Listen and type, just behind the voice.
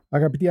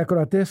Αγαπητοί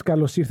ακροατές,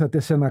 καλώς ήρθατε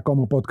σε ένα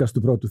ακόμα podcast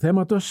του πρώτου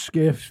θέματος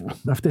και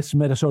αυτές τις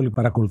μέρες όλοι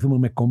παρακολουθούμε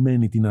με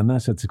κομμένη την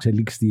ανάσα της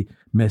εξελίξης στη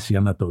Μέση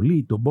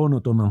Ανατολή, τον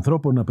πόνο των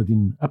ανθρώπων από την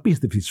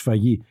απίστευτη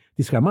σφαγή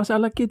της Χαμάς,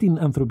 αλλά και την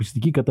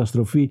ανθρωπιστική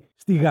καταστροφή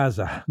στη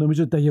Γάζα.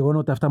 Νομίζω ότι τα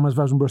γεγονότα αυτά μας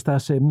βάζουν μπροστά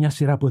σε μια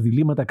σειρά από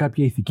διλήμματα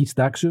κάποια ηθικής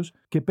τάξεως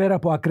και πέρα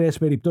από ακραίες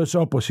περιπτώσεις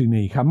όπως είναι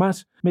η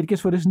Χαμάς,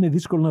 μερικές φορές είναι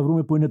δύσκολο να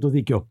βρούμε που είναι το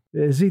δίκαιο.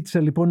 Ζήτησα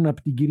λοιπόν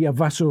από την κυρία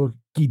Βάσω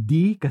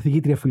Κιντή,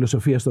 καθηγήτρια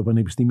Φιλοσοφίας στο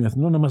Πανεπιστημίου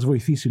Αθηνών, να μας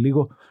βοηθήσει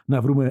λίγο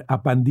να βρούμε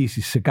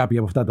απαντήσεις σε κάποια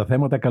από αυτά τα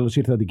θέματα. Καλώς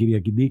ήρθατε, κυρία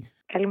Κιντή.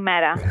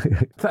 Καλημέρα.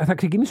 Θα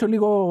ξεκινήσω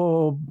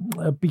λίγο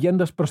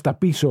πηγαίνοντας προς τα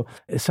πίσω.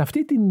 Σε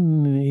αυτή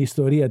την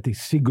ιστορία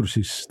της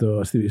σύγκρουσης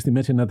στη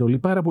Μέση Ανατολή,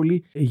 πάρα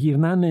πολλοί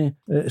γυρνάνε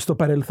στο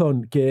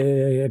παρελθόν και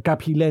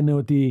κάποιοι λένε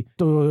ότι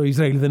το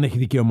Ισραήλ δεν έχει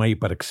δικαίωμα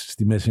ύπαρξης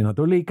στη Μέση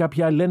Ανατολή.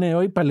 Κάποιοι άλλοι λένε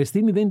ότι η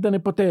Παλαιστίνη δεν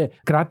ήταν ποτέ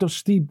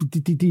κράτος.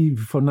 Τι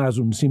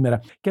φωνάζουν σήμερα.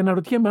 Και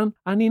αναρωτιέμαι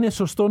αν είναι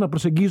σωστό να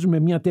προσεγγίζουμε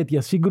μια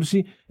τέτοια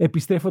σύγκρουση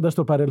επιστρέφοντας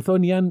στο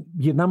παρελθόν ή αν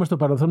γυρνάμε στο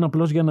παρελθόν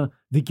απλώς για να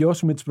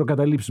δικαιώσουμε τις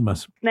προκαταλήψεις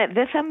μας. Ναι,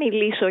 δεν θα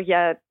μιλήσω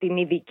για την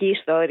ειδική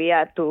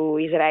ιστορία του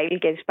Ισραήλ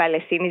και της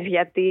Παλαιστίνης,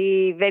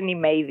 γιατί δεν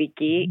είμαι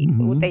ειδική,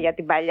 ούτε για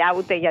την παλιά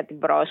ούτε για την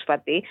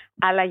πρόσφατη,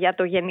 αλλά για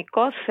το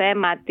γενικό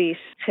θέμα της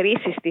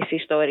χρήσης της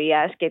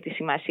ιστορίας και της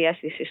σημασίας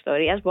της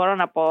ιστορίας μπορώ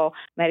να πω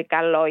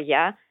μερικά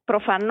λόγια.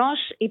 Προφανώς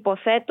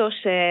υποθέτω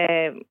σε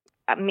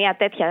μια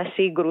τέτοια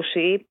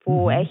σύγκρουση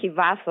που έχει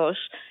βάθος,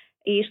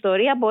 η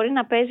ιστορία μπορεί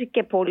να παίζει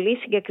και πολύ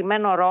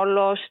συγκεκριμένο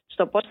ρόλο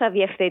στο πώς θα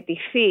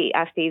διευθετηθεί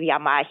αυτή η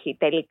διαμάχη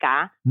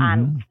τελικά,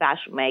 αν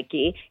φτάσουμε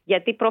εκεί,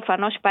 γιατί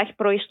προφανώς υπάρχει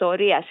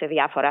προϊστορία σε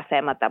διάφορα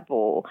θέματα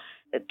που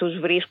τους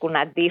βρίσκουν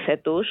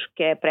αντίθετους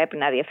και πρέπει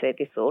να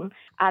διευθετηθούν.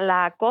 Αλλά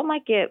ακόμα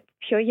και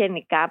πιο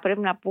γενικά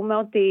πρέπει να πούμε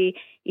ότι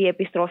η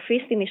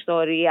επιστροφή στην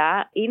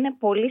ιστορία είναι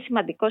πολύ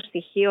σημαντικό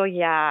στοιχείο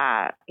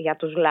για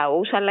τους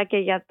λαούς, αλλά και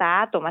για τα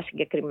άτομα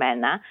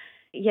συγκεκριμένα,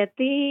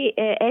 γιατί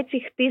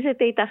έτσι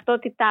χτίζεται η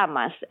ταυτότητά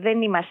μας.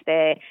 Δεν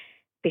είμαστε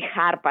τη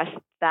χάρπα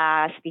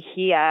στα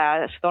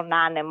στοιχεία στον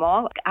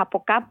άνεμο.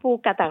 Από κάπου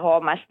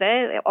καταγόμαστε.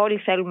 Όλοι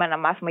θέλουμε να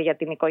μάθουμε για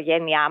την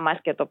οικογένειά μας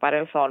και το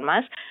παρελθόν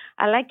μας.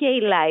 Αλλά και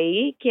οι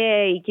λαοί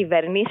και οι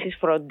κυβερνήσεις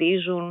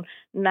φροντίζουν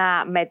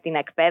με την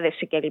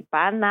εκπαίδευση κλπ.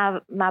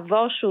 Να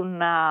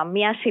δώσουν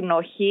μια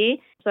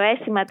συνοχή στο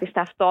αίσθημα της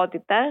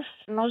ταυτότητας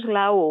ενός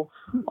λαού.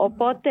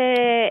 Οπότε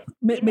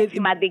είναι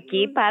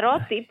σημαντική,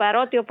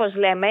 παρότι όπως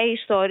λέμε η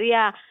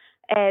ιστορία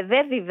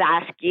δεν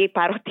διδάσκει,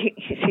 παρότι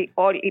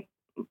όλοι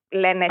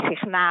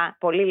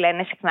πολλοί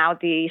λένε συχνά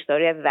ότι η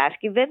ιστορία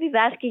διδάσκει, δεν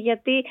διδάσκει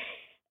γιατί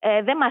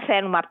δεν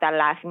μαθαίνουμε από τα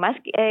λάθη μας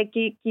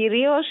και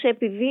κυρίως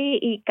επειδή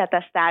οι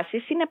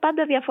καταστάσεις είναι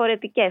πάντα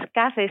διαφορετικές.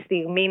 Κάθε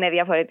στιγμή είναι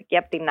διαφορετική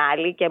από την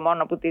άλλη και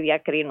μόνο που τη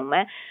διακρίνουμε.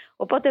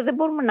 Οπότε δεν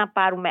μπορούμε να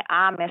πάρουμε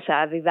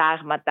άμεσα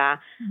διδάγματα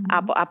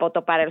από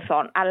το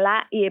παρελθόν.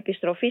 Αλλά η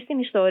επιστροφή στην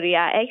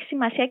ιστορία έχει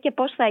σημασία και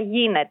πώς θα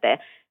γίνεται.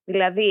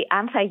 Δηλαδή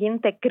αν θα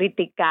γίνεται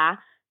κριτικά,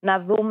 να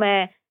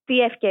δούμε τι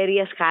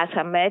ευκαιρίες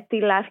χάσαμε, τι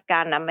λάθη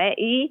κάναμε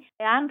ή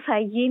αν θα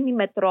γίνει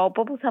με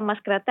τρόπο που θα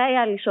μας κρατάει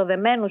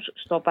αλυσοδεμένους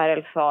στο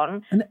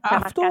παρελθόν, θα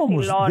μας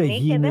καθυλώνει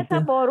και δεν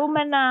θα μπορούμε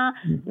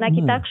να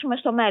κοιτάξουμε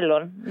στο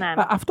μέλλον. Ναι.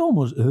 Αυτό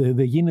όμως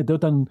δεν γίνεται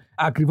όταν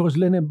ακριβώς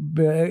λένε,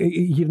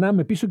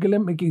 γυρνάμε πίσω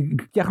και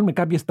φτιάχνουμε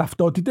κάποιες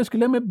ταυτότητες και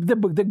λέμε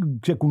δεν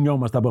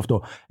ξεκουνιόμαστε από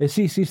αυτό.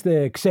 Εσείς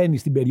είστε ξένοι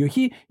στην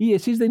περιοχή ή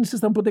εσείς δεν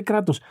ήσασταν ποτέ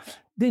κράτος.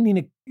 Δεν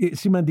είναι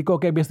σημαντικό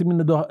κάποια στιγμή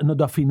να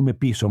το αφήνουμε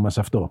πίσω μας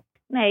αυτό?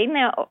 Ναι,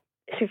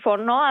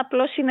 συμφωνώ,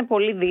 απλώς είναι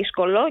πολύ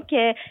δύσκολο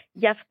και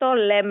γι' αυτό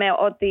λέμε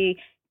ότι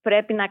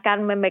πρέπει να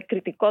κάνουμε με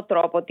κριτικό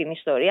τρόπο την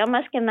ιστορία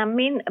μας και να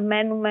μην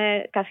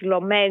μένουμε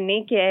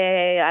καθυλωμένοι και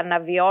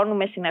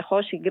αναβιώνουμε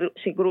συνεχώς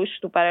συγκρούσεις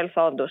του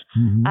παρελθόντος.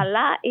 Αλλά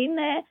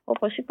είναι,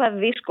 όπως είπα,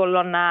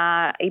 δύσκολο να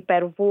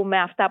υπερβούμε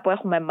αυτά που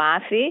έχουμε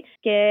μάθει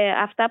και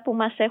αυτά που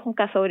μας έχουν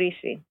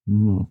καθορίσει.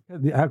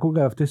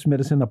 Άκουγα αυτές τις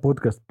μέρες ένα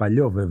podcast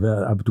παλιό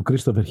βέβαια από του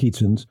Christopher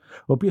Hitchens,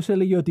 ο οποίος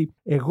έλεγε ότι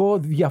εγώ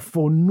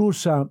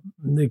διαφωνούσα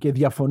και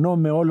διαφωνώ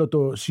με όλο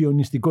το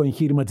σιωνιστικό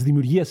εγχείρημα της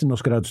δημιουργίας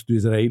ενός κράτους του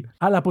Ισραήλ,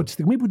 αλλά από τη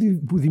στιγμή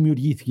που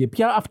δημιουργήθηκε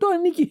πια αυτό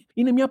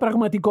είναι μια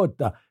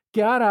πραγματικότητα.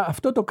 Και άρα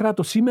αυτό το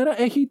κράτος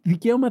σήμερα έχει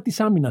δικαίωμα της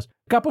άμυνας.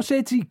 Κάπως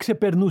έτσι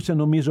ξεπερνούσε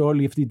νομίζω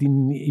όλη αυτή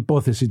την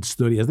υπόθεση της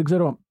ιστορίας. Δεν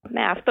ξέρω.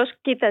 Ναι, αυτός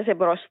κοίταζε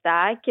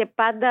μπροστά και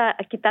πάντα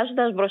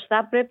κοιτάζοντας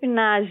μπροστά πρέπει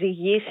να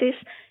ζυγίσεις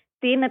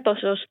τι είναι το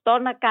σωστό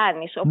να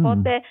κάνεις.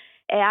 Οπότε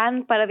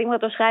εάν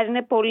παραδείγματος χάρη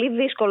είναι πολύ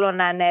δύσκολο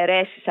να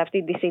αναιρέσεις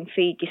αυτή τη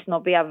συνθήκη στην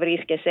οποία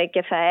βρίσκεσαι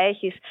και θα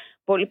έχεις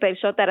πολύ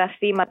περισσότερα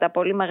θύματα,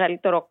 πολύ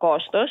μεγαλύτερο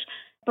κόστος,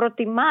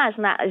 προτιμάς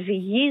να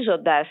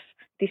ζυγίζοντας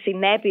τις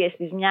συνέπειες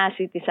της μιας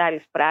ή της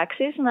άλλης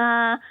πράξης να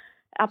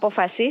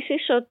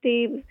αποφασίσεις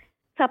ότι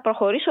θα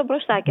προχωρήσω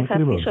μπροστά και θα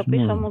αφήσω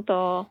πίσω μου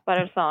το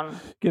παρελθόν.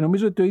 Και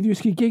νομίζω ότι το ίδιο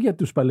ισχύει και για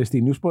τους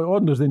Παλαιστίνιους.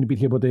 Όντως δεν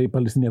υπήρχε ποτέ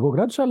Παλαιστινιακό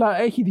κράτος,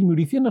 αλλά έχει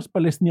δημιουργηθεί ένας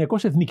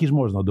Παλαιστινιακός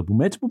εθνικισμός, να το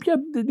πούμε έτσι, που πια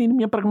είναι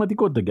μια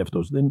πραγματικότητα κι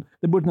αυτός.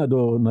 Δεν μπορεί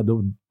να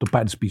το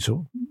πάρεις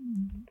πίσω.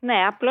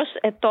 Ναι, απλώς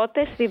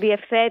τότε στη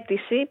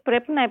διευθέτηση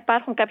πρέπει να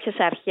υπάρχουν κάποιες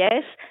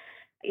αρχές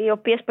οι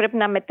οποίες πρέπει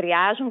να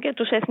μετριάζουν και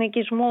τους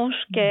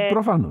εθνικισμούς και,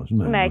 προφανώς,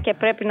 ναι. Και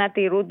πρέπει να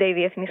τηρούνται οι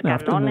διεθνείς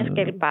κανόνες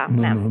κλπ.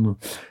 Ναι.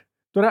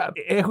 Τώρα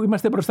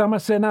είμαστε μπροστά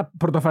μας σε ένα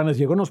πρωτοφανές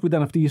γεγονός που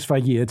ήταν αυτή η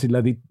σφαγή, έτσι,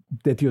 δηλαδή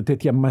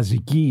τέτοια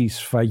μαζική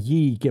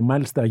σφαγή και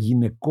μάλιστα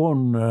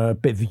γυναικών,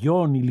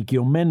 παιδιών,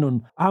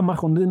 ηλικιωμένων,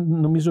 άμαχων. Δεν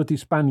νομίζω ότι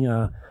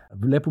σπάνια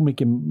βλέπουμε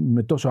και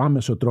με τόσο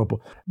άμεσο τρόπο.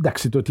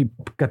 Εντάξει, το ότι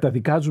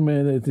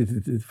καταδικάζουμε,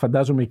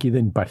 φαντάζομαι εκεί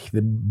δεν υπάρχει,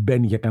 δεν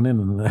μπαίνει για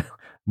κανέναν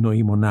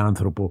νοήμονα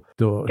άνθρωπο.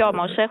 Κι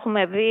όμως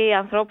έχουμε δει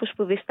ανθρώπους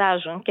που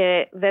διστάζουν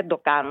και δεν το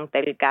κάνουν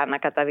τελικά να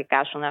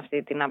καταδικάσουν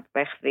αυτή την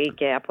απεχθή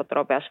και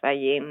αποτρόπαια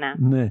σφαγή.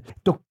 Ναι.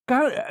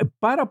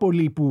 Πάρα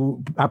πολλοί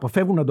που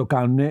αποφεύγουν να το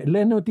κάνουν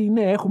λένε ότι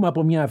ναι, έχουμε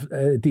από μια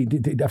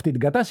αυτή την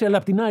κατάσταση, αλλά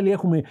απ' την άλλη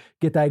έχουμε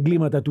και τα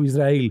εγκλήματα του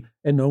Ισραήλ,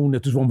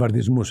 εννοούν τους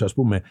βομβαρδισμούς, ας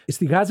πούμε,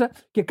 στη Γάζα,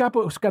 και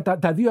κάπως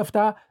τα δύο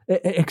αυτά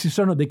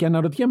εξισώνονται, και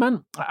αναρωτιέμαι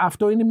αν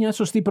αυτό είναι μια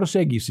σωστή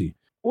προσέγγιση.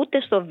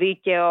 Ούτε στο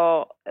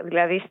δίκαιο,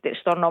 δηλαδή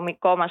στο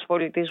νομικό μας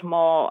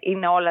πολιτισμό,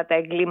 είναι όλα τα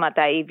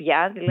εγκλήματα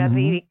ίδια.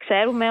 Δηλαδή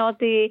ξέρουμε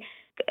ότι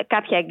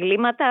κάποια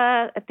εγκλήματα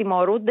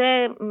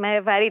τιμωρούνται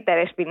με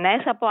βαρύτερες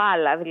ποινές από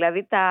άλλα.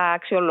 Δηλαδή τα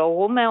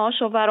αξιολογούμε ως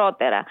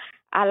σοβαρότερα.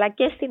 Αλλά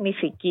και στην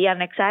ηθική,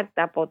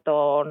 ανεξάρτητα από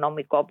το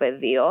νομικό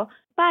πεδίο,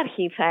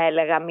 υπάρχει, θα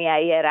έλεγα, μια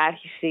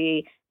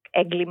ιεράρχηση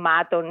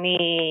εγκλημάτων ή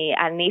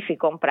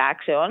ανήθικων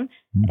πράξεων.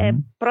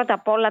 Πρώτα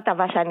απ' όλα τα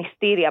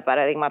βασανιστήρια,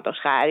 παραδείγματος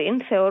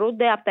χάριν,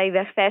 θεωρούνται από τα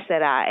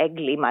ιδεχθέστερα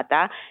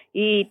εγκλήματα,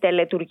 ή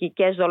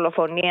τελετουργικές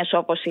δολοφονίες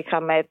όπως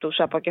είχαμε τους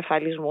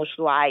αποκεφαλισμούς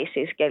του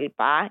ISIS κλπ,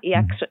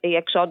 η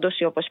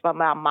εξόντωση, όπως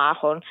είπαμε,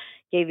 αμάχων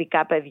και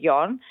ειδικά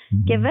παιδιών,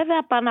 και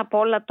βέβαια πάνω απ'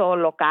 όλα το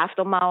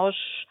ολοκαύτωμα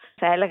ως,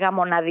 θα έλεγα,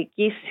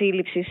 μοναδική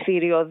σύλληψη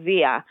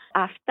θηριωδία.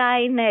 Αυτά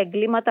είναι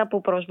εγκλήματα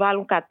που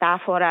προσβάλλουν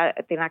κατάφορα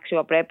την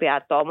αξιοπρέπεια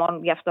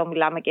ατόμων, γι' αυτό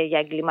μιλάμε και για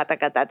εγκλήματα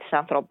κατά της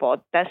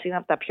ανθρωπότητας, είναι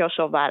από τα πιο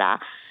σοβαρά.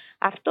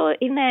 Αυτό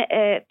είναι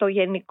το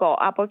γενικό.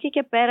 Από εκεί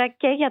και πέρα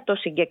και για το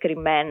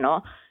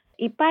συγκεκριμένο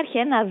υπάρχει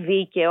ένα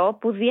δίκαιο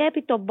που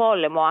διέπει τον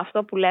πόλεμο,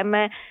 αυτό που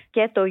λέμε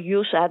και το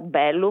jus ad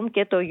bellum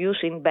και το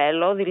jus in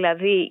bello,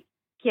 δηλαδή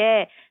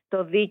και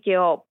το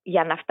δίκαιο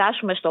για να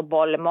φτάσουμε στον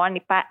πόλεμο,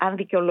 αν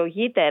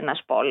δικαιολογείται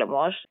ένας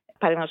πόλεμος,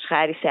 παραδείγματος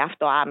χάρη σε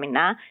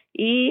αυτοάμυνα,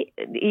 ή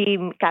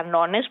οι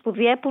κανόνες που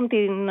διέπουν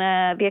την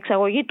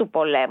διεξαγωγή του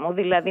πολέμου,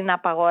 δηλαδή να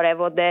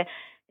απαγορεύονται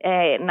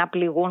να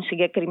πληγούν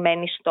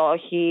συγκεκριμένοι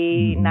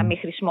στόχοι, να μην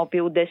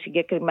χρησιμοποιούνται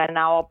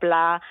συγκεκριμένα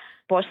όπλα,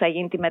 πώς θα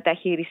γίνει τη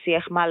μεταχείριση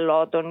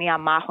εχμαλώτων ή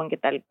αμάχων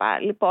κτλ.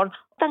 Λοιπόν,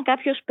 όταν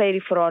κάποιος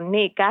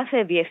περιφρονεί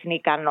κάθε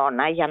διεθνή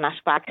κανόνα για να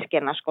σφάξει και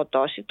να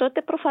σκοτώσει,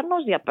 τότε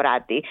προφανώς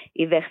διαπράττει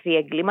ιδεχθή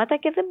εγκλήματα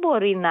και δεν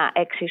μπορεί να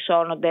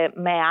εξισώνονται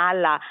με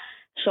άλλα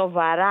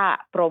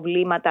σοβαρά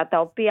προβλήματα, τα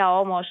οποία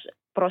όμως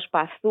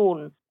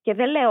προσπαθούν, και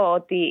δεν λέω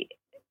ότι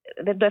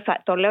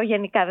το λέω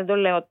γενικά, δεν το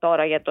λέω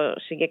τώρα για το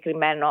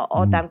συγκεκριμένο,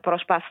 όταν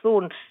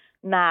προσπαθούν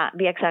να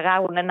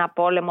διεξαγάγουν ένα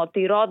πόλεμο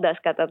τηρώντας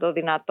κατά το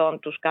δυνατόν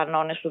τους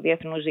κανόνες του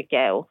διεθνούς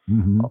δικαίου.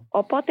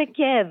 Οπότε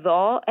και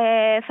εδώ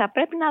θα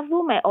πρέπει να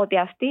δούμε ότι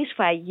αυτή η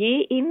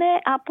σφαγή είναι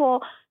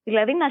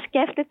δηλαδή να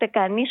σκέφτεται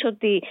κανείς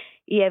ότι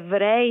οι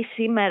Εβραίοι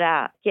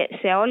σήμερα και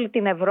σε όλη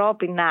την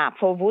Ευρώπη να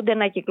φοβούνται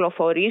να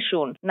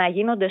κυκλοφορήσουν, να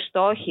γίνονται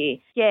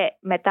στόχοι, και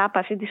μετά από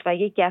αυτή τη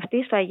σφαγή, και αυτή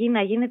η σφαγή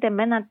να γίνεται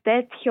με ένα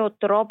τέτοιο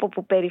τρόπο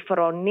που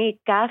περιφρονεί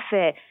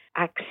κάθε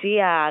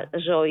αξία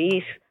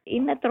ζωής,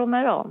 είναι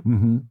τρομερό.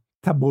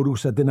 Θα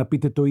μπορούσατε να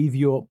πείτε το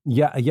ίδιο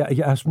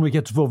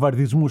για τους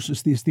βομβαρδισμούς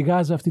στη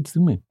Γάζα αυτή τη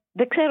στιγμή?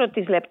 Δεν ξέρω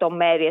τις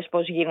λεπτομέρειες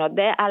πώς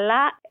γίνονται,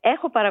 αλλά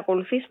έχω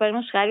παρακολουθήσει,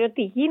 παραδείγματος χάρη,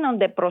 ότι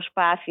γίνονται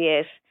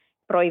προσπάθειες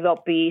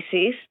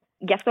προειδοποίησης.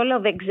 Γι' αυτό λέω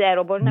δεν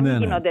ξέρω, μπορεί να μην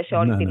γίνονται σε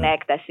όλη την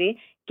έκταση.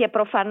 Και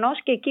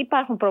προφανώς και εκεί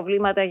υπάρχουν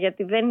προβλήματα,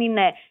 γιατί δεν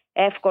είναι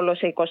εύκολο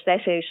σε 24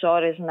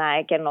 ώρες να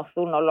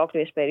εκενωθούν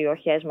ολόκληρες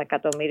περιοχές με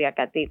εκατομμύρια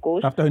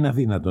κατοίκους. Αυτό είναι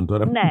αδύνατον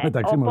τώρα,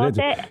 μεταξύ μας,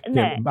 έτσι.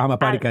 Και άμα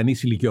πάρει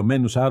κανείς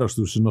ηλικιωμένους,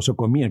 άρρωστους,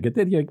 νοσοκομεία και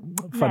τέτοια,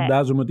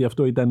 φαντάζομαι ότι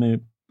αυτό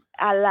ήταν...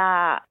 Αλλά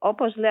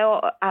όπως λέω,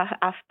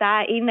 αυτά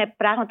είναι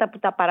πράγματα που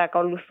τα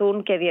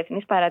παρακολουθούν και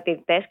διεθνείς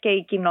παρατηρητές και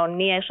οι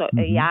κοινωνίες,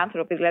 οι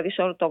άνθρωποι δηλαδή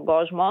σε όλο τον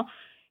κόσμο,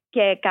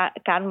 και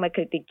κάνουμε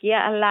κριτική,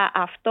 αλλά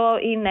αυτό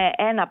είναι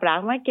ένα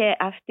πράγμα, και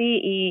αυτή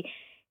η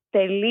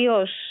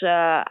τελείως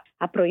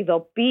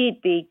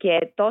απροειδοποίητη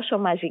και τόσο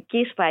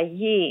μαζική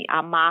σφαγή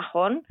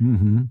αμάχων,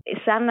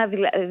 σαν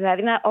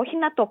δηλαδή όχι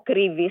να το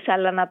κρύβεις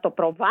αλλά να το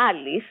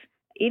προβάλλεις,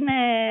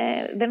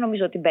 δεν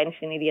νομίζω ότι μπαίνει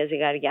στην ίδια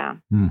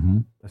ζυγαριά.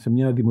 Σε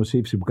μια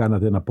δημοσίευση που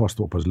κάνατε, ένα post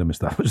όπως λέμε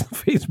στο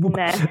Facebook,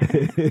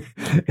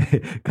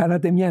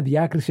 κάνατε μια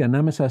διάκριση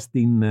ανάμεσα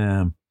στην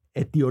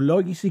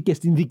αιτιολόγηση και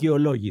στην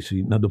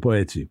δικαιολόγηση, να το πω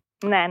έτσι.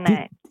 Ναι.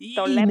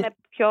 Το λέμε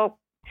πιο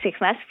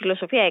συχνά στη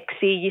φιλοσοφία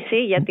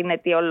εξήγηση για την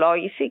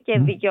αιτιολόγηση και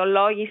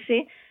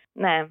δικαιολόγηση.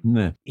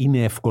 Ναι.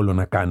 Είναι εύκολο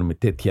να κάνουμε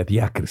τέτοια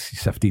διάκριση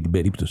σε αυτή την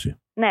περίπτωση?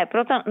 Ναι,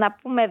 πρώτα να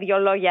πούμε δύο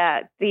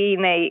λόγια τι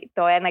είναι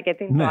το ένα και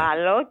τι είναι το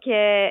άλλο,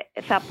 και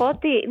θα πω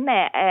ότι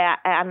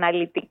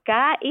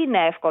αναλυτικά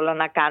είναι εύκολο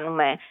να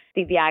κάνουμε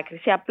τη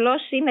διάκριση,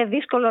 απλώς είναι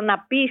δύσκολο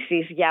να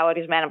πείσεις για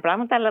ορισμένα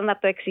πράγματα, αλλά να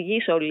το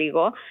εξηγήσω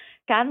λίγο.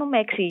 κάνουμε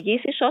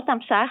εξηγήσεις όταν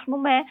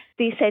ψάχνουμε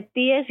τις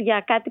αιτίες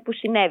για κάτι που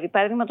συνέβη.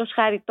 Παραδείγματος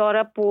χάρη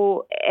τώρα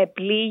που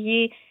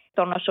επλήγει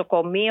το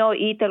νοσοκομείο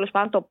ή τέλος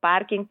πάντων το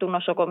πάρκινγκ του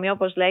νοσοκομείου,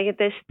 όπως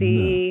λέγεται, στη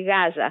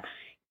Γάζα.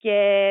 Και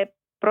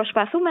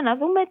προσπαθούμε να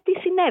δούμε τι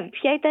συνέβη,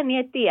 ποια ήταν η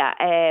αιτία.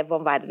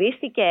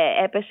 Βομβαρδίστηκε,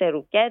 έπεσε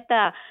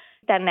ρουκέτα,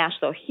 ήταν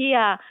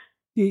αστοχία.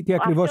 Τι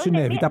ακριβώς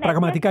συνέβη, τα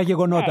πραγματικά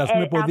γεγονότα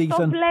που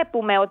οδήγησαν. Αυτό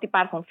βλέπουμε ότι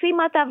υπάρχουν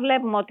θύματα,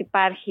 βλέπουμε ότι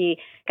υπάρχει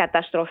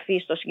καταστροφή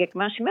στο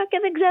συγκεκριμένο σημείο και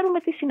δεν ξέρουμε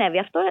τι συνέβη.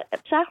 Αυτό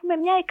ψάχνουμε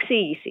μια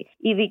εξήγηση.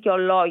 Η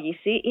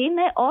δικαιολόγηση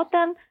είναι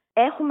όταν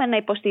έχουμε να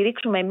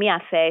υποστηρίξουμε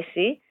μια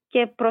θέση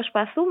και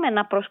προσπαθούμε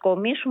να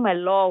προσκομίσουμε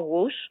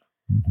λόγους,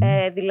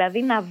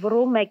 δηλαδή να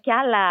βρούμε κι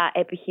άλλα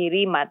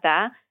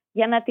επιχειρήματα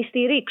για να τη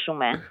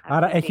στηρίξουμε.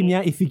 Άρα έχει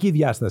μια ηθική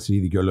διάσταση η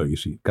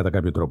δικαιολόγηση, κατά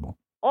κάποιο τρόπο.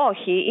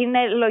 Όχι,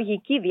 είναι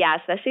λογική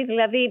διάσταση,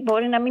 δηλαδή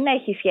μπορεί να μην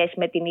έχει σχέση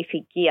με την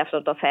ηθική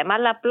αυτό το θέμα,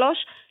 αλλά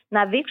απλώς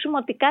να δείξουμε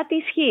ότι κάτι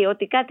ισχύει,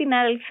 ότι κάτι είναι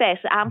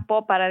αληθές. Αν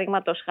πω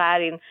παραδείγματος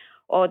χάριν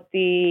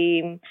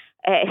ότι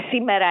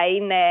σήμερα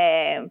είναι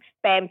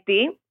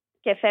Πέμπτη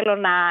και θέλω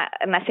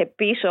να σε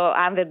πείσω,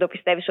 αν δεν το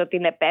πιστεύεις ότι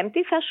είναι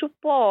Πέμπτη, θα σου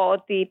πω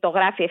ότι το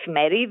γράφει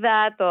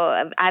εφημερίδα,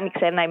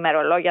 άνοιξε ένα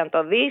ημερολόγιο αν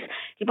το δεις.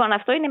 Λοιπόν,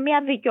 αυτό είναι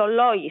μια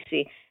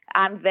δικαιολόγηση.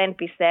 Αν δεν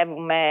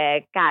πιστεύουμε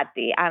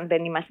κάτι, αν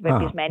δεν είμαστε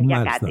πεπισμένοι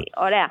για κάτι.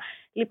 Ωραία.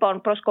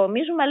 Λοιπόν,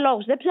 προσκομίζουμε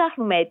λόγους, δεν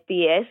ψάχνουμε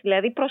αιτίες,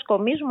 δηλαδή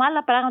προσκομίζουμε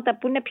άλλα πράγματα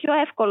που είναι πιο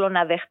εύκολο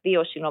να δεχτεί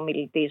ο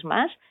συνομιλητής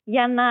μας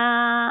για να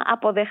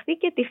αποδεχτεί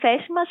και τη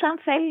θέση μας αν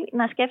θέλει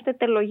να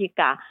σκέφτεται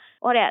λογικά.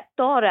 Ωραία,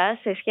 τώρα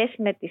σε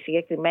σχέση με τη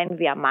συγκεκριμένη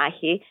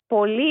διαμάχη,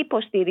 πολλοί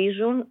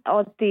υποστηρίζουν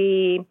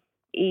ότι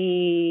η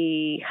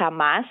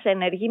Χαμάς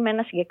ενεργεί με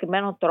ένα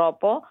συγκεκριμένο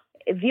τρόπο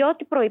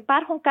διότι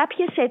προϋπάρχουν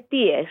κάποιες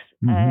αιτίες.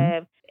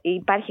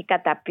 Υπάρχει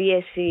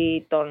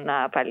καταπίεση των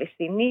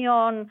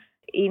Παλαιστινίων,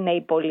 είναι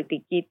η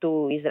πολιτική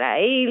του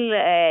Ισραήλ,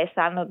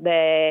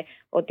 αισθάνονται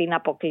ότι είναι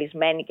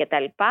αποκλεισμένοι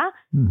κτλ.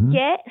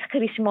 Και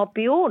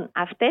χρησιμοποιούν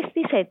αυτές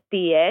τις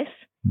αιτίες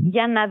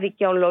για να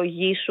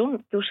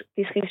δικαιολογήσουν,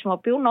 τις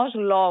χρησιμοποιούν ως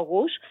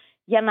λόγους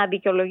για να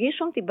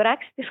δικαιολογήσουν την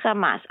πράξη της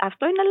Χαμάς.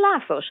 Αυτό είναι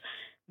λάθος,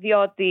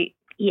 διότι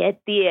οι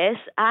αιτίες,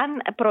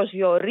 αν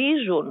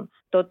προσδιορίζουν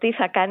το τι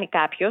θα κάνει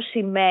κάποιος,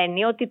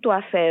 σημαίνει ότι του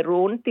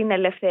αφαιρούν την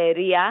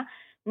ελευθερία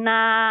να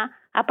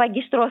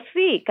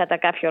απαγκιστρωθεί κατά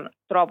κάποιον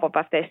τρόπο από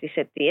αυτές τις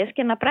αιτίες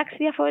και να πράξει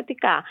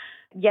διαφορετικά.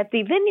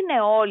 Γιατί δεν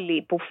είναι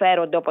όλοι που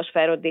φέρονται όπως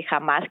φέρονται οι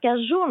Χαμάς και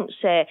ζουν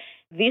σε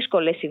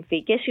δύσκολες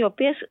συνθήκες, οι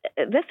οποίες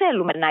δεν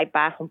θέλουμε να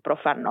υπάρχουν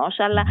προφανώς,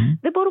 αλλά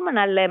δεν μπορούμε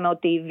να λέμε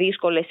ότι οι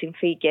δύσκολες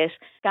συνθήκες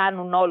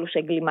κάνουν όλους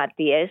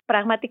εγκληματίες.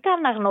 Πραγματικά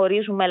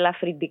αναγνωρίζουμε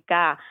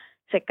ελαφρυντικά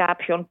σε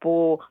κάποιον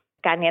που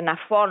κάνει ένα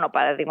φόνο,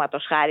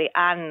 παραδείγματος χάρη,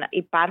 αν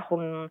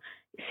υπάρχουν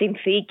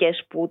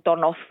συνθήκες που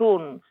τον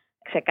οθούν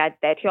σε κάτι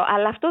τέτοιο,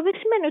 αλλά αυτό δεν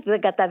σημαίνει ότι δεν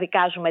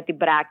καταδικάζουμε την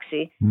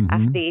πράξη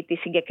αυτή τη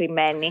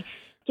συγκεκριμένη.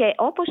 Και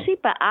όπως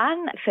είπα,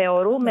 αν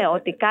θεωρούμε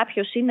ότι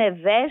κάποιος είναι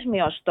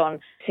δέσμιος των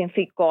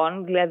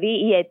συνθήκων,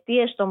 δηλαδή οι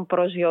αιτίες τον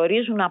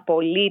προσδιορίζουν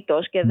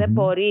απολύτως και δεν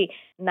μπορεί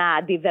να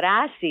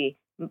αντιδράσει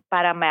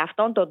παρά με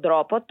αυτόν τον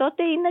τρόπο,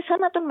 τότε είναι σαν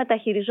να τον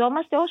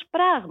μεταχειριζόμαστε ως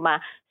πράγμα,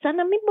 σαν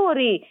να μην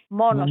μπορεί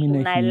μόνος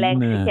του να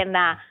ελέγξει και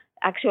να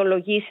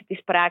αξιολογήσει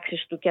τις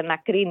πράξεις του και να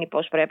κρίνει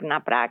πώς πρέπει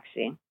να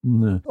πράξει.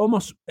 Ναι.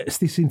 Όμως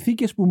στις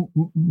συνθήκες που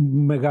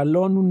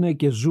μεγαλώνουν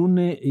και ζουν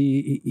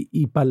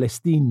οι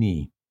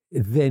Παλαιστίνοι,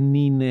 δεν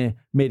είναι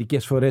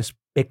μερικές φορές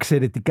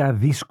εξαιρετικά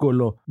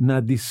δύσκολο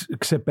να τις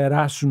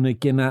ξεπεράσουν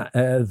και να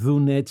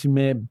δουν έτσι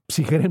με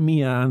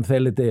ψυχραιμία, αν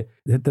θέλετε,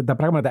 τα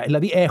πράγματα?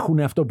 Δηλαδή έχουν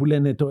αυτό που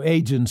λένε το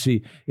agency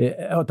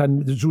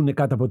όταν ζουν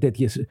κάτω από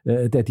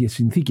τέτοιες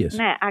συνθήκες.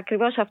 Ναι,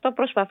 ακριβώς αυτό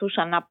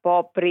προσπαθούσα να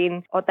πω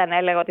πριν όταν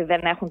έλεγα ότι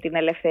δεν έχουν την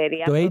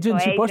ελευθερία. Το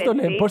agency,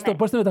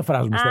 πώς το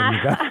μεταφράζουμε στα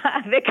ελληνικά?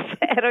 Δεν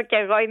ξέρω, κι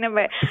εγώ είναι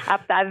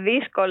από τα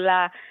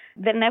δύσκολα.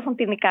 Δεν έχουν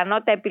την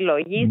ικανότητα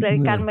επιλογής,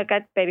 δηλαδή κάνουμε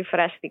κάτι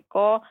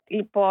περιφραστικό.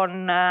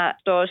 Λοιπόν,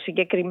 το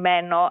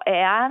συγκεκριμένο,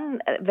 εάν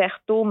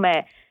δεχτούμε,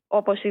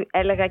 όπως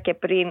έλεγα και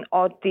πριν,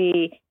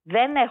 ότι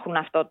δεν έχουν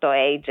αυτό το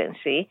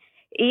agency,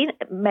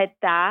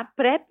 μετά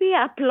πρέπει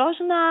απλώς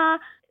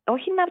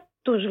όχι να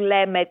τους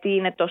λέμε τι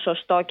είναι το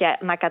σωστό και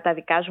να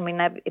καταδικάζουμε ή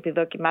να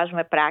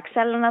επιδοκιμάζουμε πράξεις,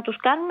 αλλά να τους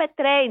κάνουμε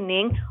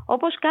training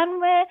όπως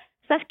κάνουμε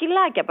στα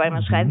σκυλάκια,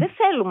 παραδείγματος χάρη. Δεν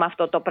θέλουμε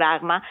αυτό το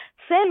πράγμα.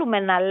 Θέλουμε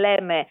να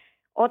λέμε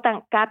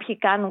όταν κάποιοι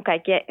κάνουν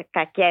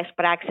κακές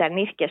πράξεις,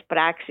 ανήθικες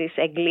πράξεις,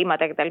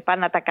 εγκλήματα κτλ.,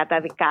 να τα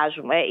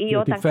καταδικάζουμε. Ή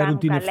όταν φέρουν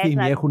την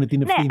ευθύνη, έχουν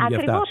την ευθύνη για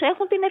αυτά. Ακριβώς,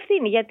 έχουν την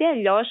ευθύνη. Γιατί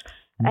αλλιώς,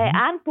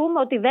 αν πούμε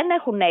ότι δεν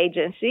έχουν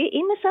agency,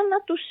 είναι σαν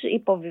να τους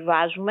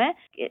υποβιβάζουμε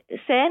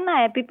σε ένα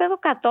επίπεδο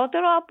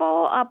κατώτερο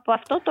από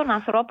αυτό των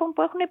ανθρώπων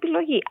που έχουν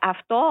επιλογή.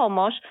 Αυτό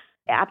όμως,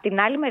 από την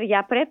άλλη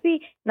μεριά,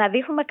 πρέπει να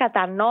δείχνουμε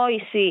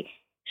κατανόηση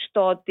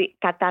στο ότι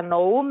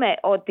κατανοούμε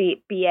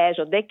ότι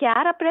πιέζονται και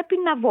άρα πρέπει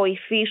να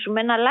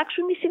βοηθήσουμε να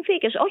αλλάξουν οι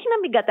συνθήκες. Όχι να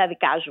μην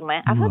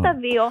καταδικάζουμε. Αυτά τα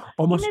δύο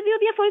είναι δύο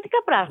διαφορετικά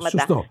πράγματα.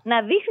 Σωστό.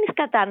 Να δείχνεις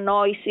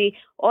κατανόηση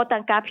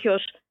όταν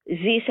κάποιος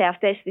ζει σε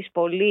αυτές τις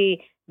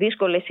πολύ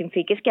δύσκολες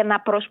συνθήκες και να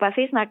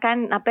προσπαθείς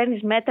να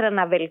παίρνεις μέτρα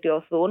να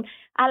βελτιωθούν,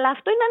 αλλά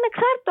αυτό είναι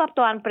ανεξάρτητο από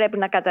το αν πρέπει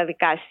να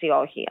καταδικάσεις ή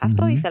όχι.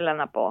 Αυτό ήθελα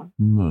να πω.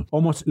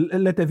 Όμως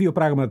λέτε δύο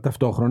πράγματα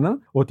ταυτόχρονα,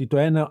 ότι το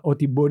ένα,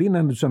 ότι μπορεί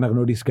να τους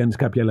αναγνωρίσει κανείς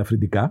κάποια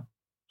ελαφρυντικά,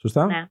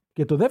 σωστά, ναι.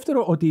 Και το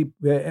δεύτερο, ότι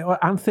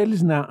αν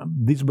θέλεις να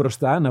δεις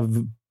μπροστά, να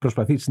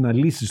προσπαθήσεις να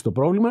λύσεις το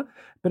πρόβλημα,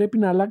 πρέπει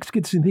να αλλάξεις και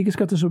τις συνθήκες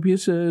κατά τις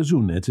οποίες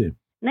ζουν, έτσι.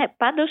 Ναι,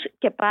 πάντως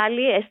και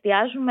πάλι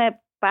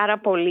εστιάζουμε πάρα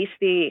πολύ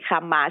στη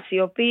Χαμάς, οι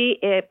οποίοι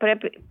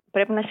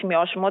πρέπει να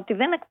σημειώσουμε ότι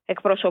δεν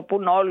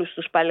εκπροσωπούν όλους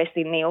τους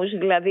Παλαιστινίους,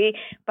 δηλαδή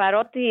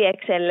παρότι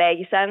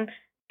εξελέγησαν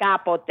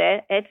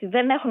κάποτε, έτσι,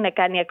 δεν έχουν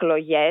κάνει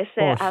εκλογές,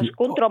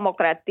 ασκούν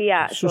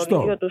τρομοκρατία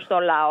στον ίδιο τους το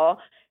λαό,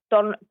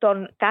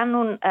 τον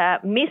κάνουν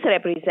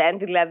misrepresent,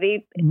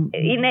 δηλαδή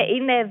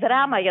είναι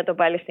δράμα για το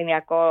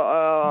Παλαιστινιακό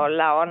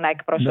λαό να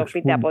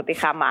εκπροσωπείται από τη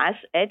Χαμάς,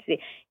 έτσι.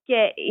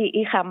 Και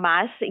η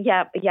Χαμάς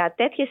για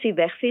τέτοιες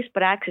ιδεχθείς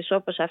πράξεις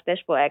όπως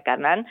αυτές που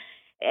έκαναν,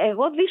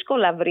 εγώ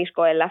δύσκολα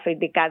βρίσκω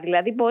ελαφρυντικά.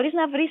 Δηλαδή μπορείς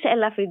να βρεις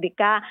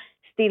ελαφρυντικά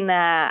στην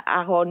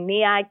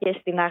αγωνία και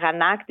στην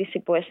αγανάκτηση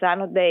που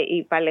αισθάνονται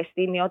οι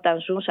Παλαιστίνοι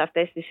όταν ζουν σε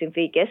αυτές τις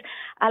συνθήκες,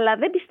 αλλά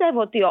δεν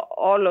πιστεύω ότι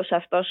όλος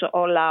αυτός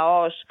ο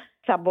λαός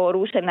θα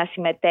μπορούσε να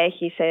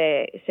συμμετέχει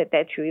σε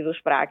τέτοιου είδους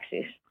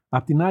πράξεις.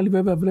 Απ' την άλλη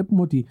βέβαια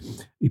βλέπουμε ότι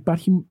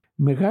υπάρχει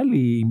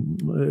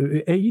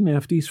έγινε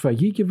αυτή η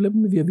σφαγή και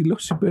βλέπουμε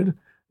διαδηλώσεις υπέρ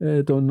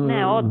των...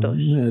 Ναι, όντως.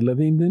 Ναι,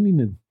 δηλαδή δεν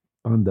είναι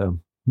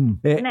πάντα...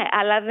 Ναι,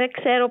 αλλά δεν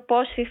ξέρω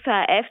πόσοι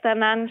θα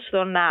έφταναν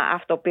στο να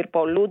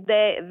αυτοπυρπολούνται,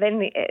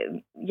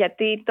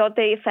 γιατί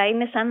τότε θα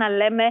είναι σαν να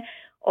λέμε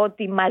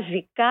ότι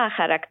μαζικά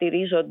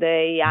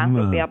χαρακτηρίζονται οι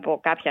άνθρωποι από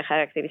κάποια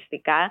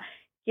χαρακτηριστικά,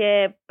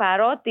 και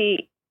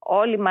παρότι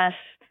όλοι μας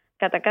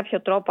κατά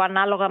κάποιο τρόπο,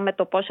 ανάλογα με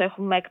το πώς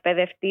έχουμε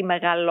εκπαιδευτεί,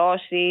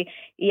 μεγαλώσει,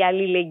 η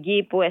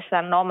αλληλεγγύη που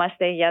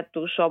αισθανόμαστε για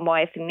τους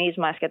ομοεθνείς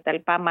μας και τα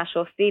λοιπά, μας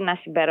οθεί να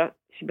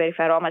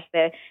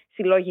συμπεριφερόμαστε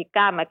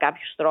συλλογικά με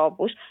κάποιους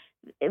τρόπους.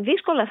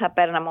 Δύσκολα θα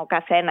παίρναμε ο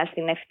καθένας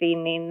την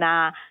ευθύνη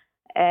να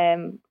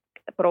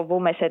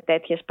προβούμε σε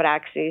τέτοιες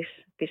πράξεις.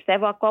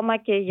 Πιστεύω ακόμα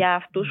και για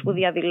αυτούς που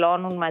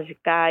διαδηλώνουν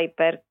μαζικά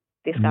υπέρ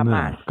της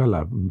Χαμάς. Ναι,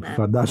 καλά,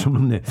 φαντάζομαι,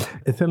 ναι.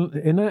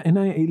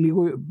 Ένα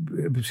λίγο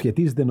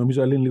σχετίζεται,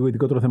 νομίζω, αλλά είναι λίγο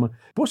ειδικότερο θέμα.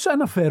 Πώς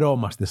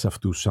αναφερόμαστε σε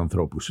αυτούς τους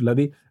ανθρώπους?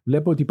 Δηλαδή,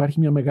 βλέπω ότι υπάρχει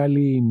μια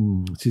μεγάλη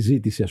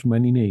συζήτηση, ας πούμε,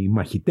 αν είναι οι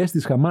μαχητές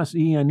της Χαμάς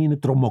ή αν είναι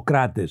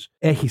τρομοκράτες.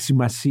 Έχει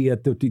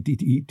σημασία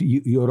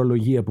η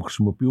ορολογία που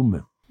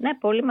χρησιμοποιούμε? Ναι,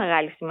 πολύ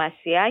μεγάλη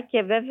σημασία,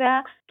 και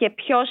βέβαια και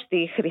ποιος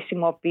τη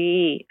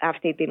χρησιμοποιεί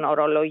αυτή την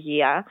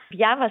ορολογία.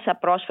 Διάβασα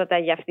πρόσφατα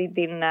για αυτή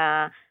την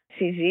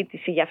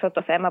συζήτηση για αυτό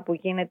το θέμα που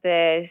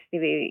γίνεται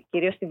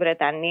κυρίως στη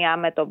Βρετανία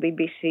με το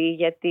BBC,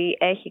 γιατί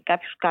έχει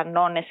κάποιους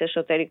κανόνες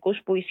εσωτερικούς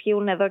που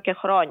ισχύουν εδώ και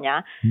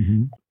χρόνια,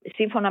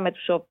 σύμφωνα με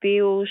τους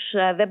οποίους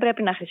δεν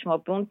πρέπει να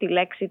χρησιμοποιούν τη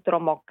λέξη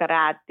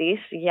τρομοκράτης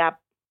για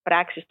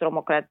πράξεις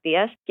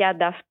τρομοκρατίας και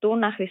ανταυτού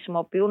να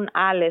χρησιμοποιούν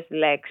άλλες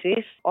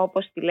λέξεις,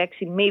 όπως τη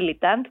λέξη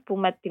militant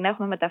που την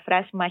έχουμε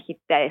μεταφράσει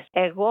μαχητές.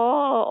 Εγώ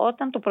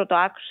όταν το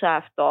πρωτοάκουσα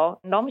αυτό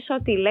νόμιζα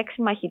ότι η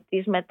λέξη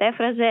μαχητής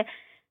μετέφραζε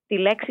τη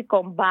λέξη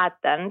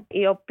combatant,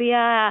 η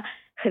οποία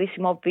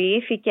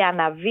χρησιμοποιήθηκε,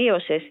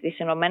 αναβίωσε στις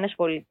Ηνωμένες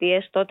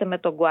Πολιτείες τότε με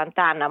τον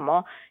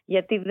Γκουαντάναμο,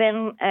 γιατί δεν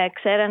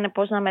ξέρανε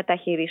πώς να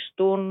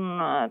μεταχειριστούν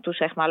τους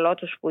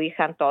εχμαλώτους που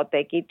είχαν τότε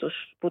εκεί,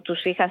 που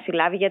τους είχαν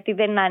συλλάβει, γιατί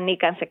δεν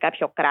ανήκαν σε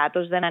κάποιο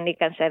κράτος, δεν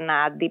ανήκαν σε ένα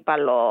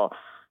αντίπαλο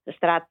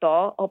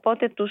στρατό,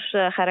 οπότε τους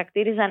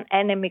χαρακτήριζαν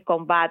enemy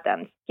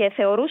combatants, και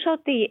θεωρούσα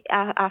ότι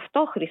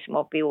αυτό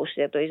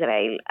χρησιμοποιούσε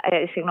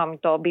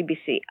το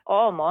BBC.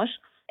 Όμως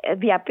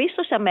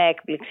διαπίστωσα με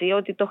έκπληξη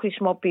ότι το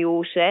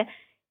χρησιμοποιούσε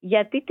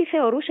γιατί τη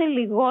θεωρούσε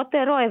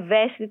λιγότερο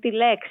ευαίσθητη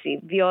λέξη,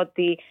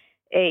 διότι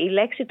η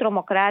λέξη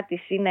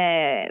τρομοκράτης είναι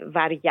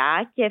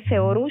βαριά και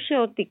θεωρούσε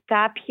ότι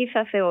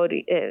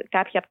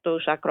κάποιοι από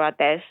τους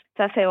ακροατές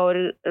θα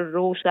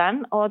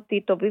θεωρούσαν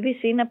ότι το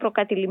BBC είναι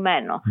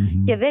προκατηλημένο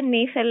και δεν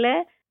ήθελε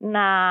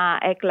να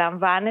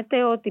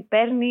εκλαμβάνεται ότι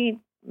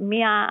παίρνει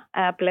μία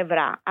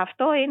πλευρά.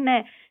 Αυτό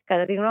είναι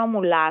κατά τη γνώμη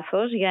μου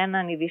λάθος για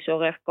έναν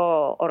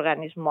ειδησιογραφικό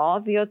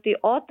οργανισμό, διότι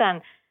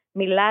όταν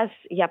μιλάς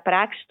για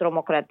πράξεις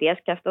τρομοκρατίας,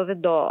 και αυτό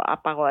δεν το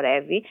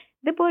απαγορεύει,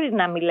 δεν μπορεί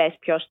να μιλές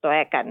ποιος το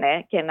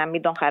έκανε και να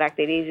μην τον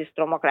χαρακτηρίζεις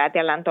τρομοκράτη,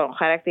 αλλά να τον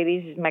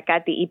χαρακτηρίζεις με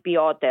κάτι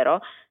υπιότερο.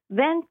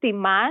 Δεν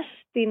τιμάς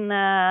την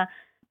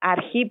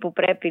αρχή που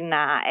πρέπει να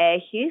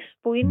έχεις,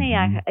 που είναι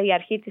η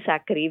αρχή της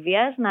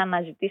ακρίβειας, να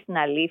αναζητείς την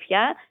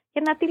αλήθεια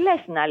και να τη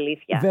λες την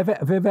αλήθεια.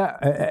 Βέβαια,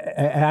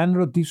 αν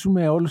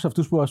ρωτήσουμε όλους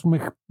αυτούς που, ας πούμε,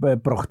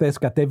 προχτές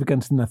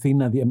κατέβηκαν στην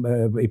Αθήνα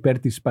υπέρ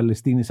της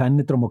Παλαιστίνης, αν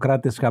είναι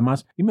τρομοκράτες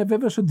Χαμάς, είμαι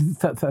βέβαιος ότι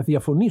θα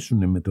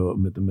διαφωνήσουν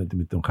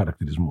με τον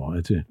χαρακτηρισμό,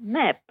 έτσι.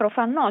 Ναι,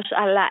 προφανώς,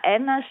 αλλά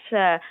ένας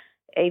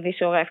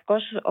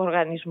ειδησιογραφικός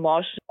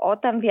οργανισμός,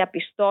 όταν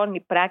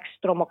διαπιστώνει πράξεις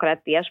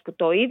τρομοκρατίας, που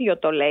το ίδιο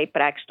το λέει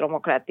πράξεις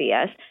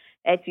τρομοκρατίας,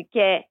 Έτσι,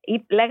 και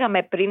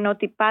λέγαμε πριν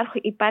ότι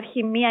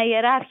υπάρχει μία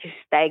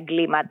ιεράρχηση στα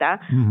εγκλήματα.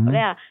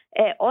 Ωραία.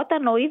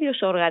 Όταν ο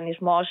ίδιος ο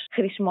οργανισμός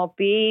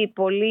χρησιμοποιεί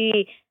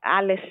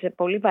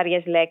πολύ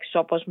βαριές λέξεις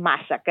όπως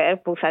massacre,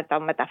 που θα τα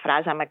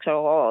μεταφράζαμε,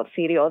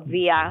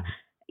 θηριωδία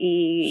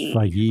ή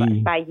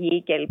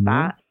σφαγή κλπ.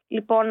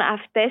 Λοιπόν,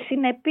 αυτές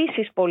είναι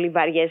επίσης πολύ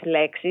βαριές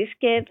λέξεις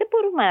και δεν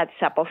μπορούμε να τις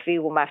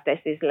αποφύγουμε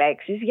αυτές τις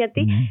λέξεις,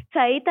 γιατί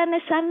θα ήταν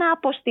σαν να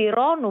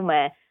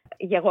αποστηρώνουμε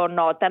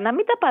γεγονότα, να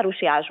μην τα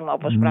παρουσιάζουμε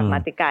όπως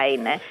πραγματικά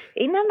είναι.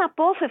 Είναι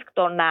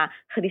αναπόφευκτο να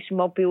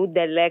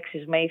χρησιμοποιούνται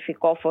λέξεις με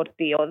ηθικό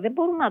φορτίο. Δεν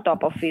μπορούμε να το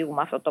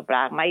αποφύγουμε αυτό το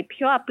πράγμα. Οι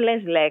πιο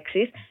απλές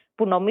λέξεις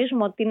που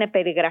νομίζουμε ότι είναι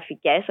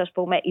περιγραφικές, ας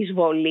πούμε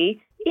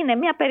εισβολή, είναι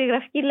μια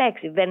περιγραφική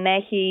λέξη.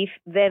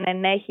 Δεν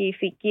ενέχει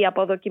ηθική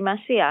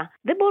αποδοκιμασία.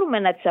 Δεν μπορούμε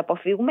να τις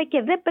αποφύγουμε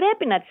και δεν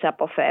πρέπει να τις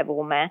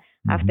αποφεύγουμε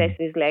αυτές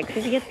τις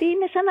λέξεις, γιατί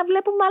είναι σαν να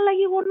βλέπουμε άλλα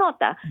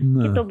γεγονότα.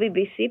 Και το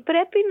BBC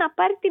πρέπει να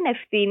πάρει την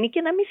ευθύνη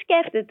και να μην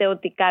σκέφτεται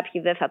ότι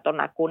κάποιοι δεν θα τον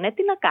ακούνε.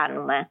 Τι να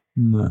κάνουμε?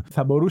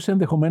 Θα μπορούσε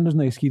ενδεχομένως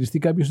να ισχυριστεί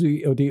κάποιος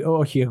ότι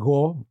όχι,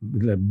 εγώ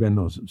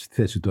μπαίνω στη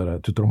θέση τώρα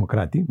του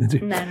τρομοκράτη.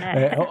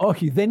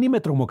 Όχι, δεν είμαι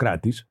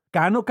τρομοκράτης.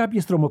 Κάνω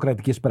κάποιες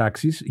τρομοκρατικές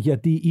πράξεις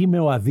γιατί είμαι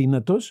ο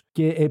αδύνατος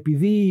και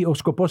επειδή ο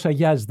σκοπός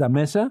αγιάζει τα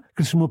μέσα,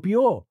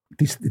 χρησιμοποιώ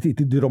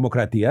την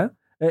τρομοκρατία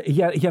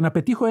για να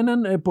πετύχω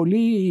έναν πολύ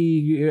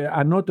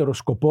ανώτερο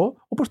σκοπό,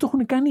 όπως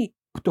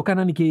το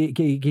κάνανε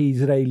και οι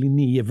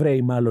Ισραηλινοί, οι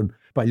Εβραίοι μάλλον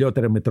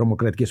παλιότερα με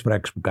τρομοκρατικές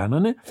πράξεις που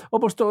κάνανε,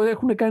 όπως το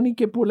έχουν κάνει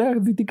και πολλά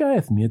δυτικά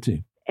έθνη,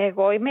 έτσι.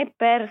 Εγώ είμαι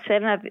υπέρ σε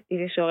ένα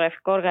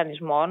ειδησιογραφικό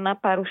οργανισμό να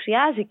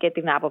παρουσιάζει και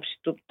την άποψη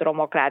του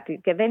τρομοκράτη,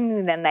 και δεν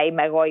είναι να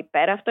είμαι εγώ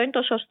υπέρ, αυτό είναι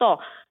το σωστό.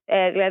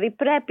 Δηλαδή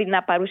πρέπει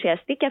να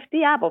παρουσιαστεί και αυτή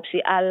η άποψη,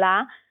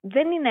 αλλά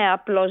δεν είναι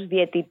απλώς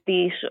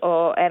διαιτητής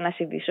ένας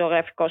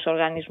ειδησιογραφικός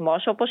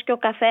οργανισμός, όπως και ο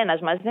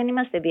καθένας μας. Δεν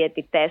είμαστε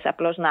διαιτητές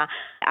απλώς να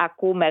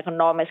ακούμε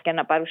γνώμες και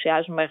να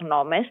παρουσιάζουμε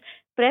γνώμες.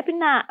 Πρέπει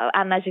να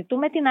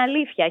αναζητούμε την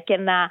αλήθεια και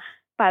να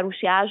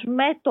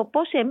παρουσιάζουμε το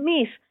πώς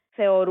εμείς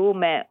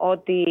θεωρούμε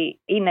ότι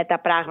είναι τα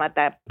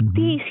πράγματα,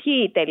 τι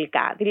ισχύει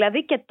τελικά.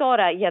 Δηλαδή και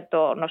τώρα για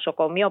το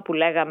νοσοκομείο που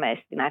λέγαμε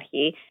στην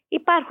αρχή,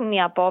 υπάρχουν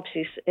οι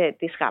απόψεις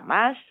της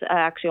Χαμάς,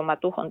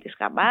 αξιωματούχων της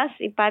Χαμάς,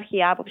 υπάρχει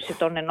η άποψη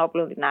των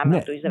ενόπλων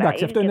δυνάμεων του Ισραήλ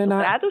και του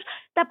κράτους.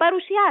 Τα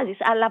παρουσιάζεις,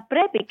 αλλά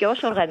πρέπει και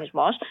ως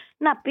οργανισμός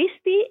να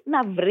πεις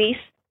να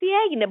βρεις τι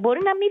έγινε. Μπορεί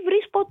να μην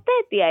βρεις ποτέ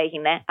τι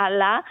έγινε,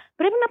 αλλά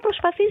πρέπει να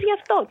προσπαθείς γι'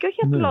 αυτό και όχι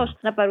απλώς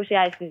να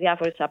παρουσιάσεις τις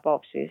διάφορες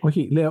απόψεις.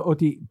 Όχι, λέω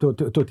ότι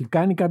το ότι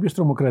κάνει κάποιος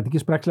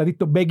τρομοκρατικές πράξεις, δηλαδή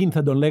τον Μπέγκιν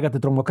θα τον λέγατε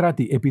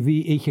τρομοκράτη,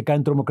 επειδή είχε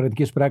κάνει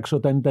τρομοκρατικές πράξεις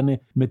όταν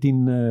ήταν με την.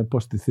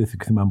 Πώς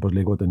θυμάμαι πώς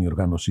λεγόταν η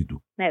οργάνωσή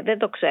του. Ναι, δεν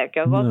το ξέρω. Και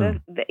εγώ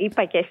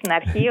είπα και στην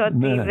αρχή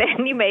ότι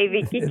δεν είμαι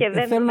ειδική και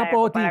δεν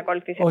έχω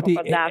παρακολουθήσει από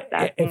κοντά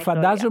αυτά.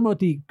 Φαντάζομαι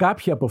ότι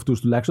κάποιοι από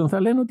αυτούς τουλάχιστον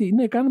θα λένε ότι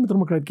ναι, κάνουμε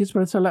τρομοκρατικές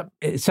πράξεις, αλλά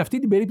σε αυτή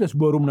την περίπτωση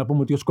μπορούμε να πούμε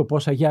ότι ο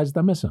σκοπός αγιάζει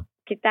τα μέσα.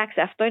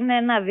 Κοιτάξτε, αυτό είναι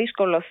ένα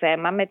δύσκολο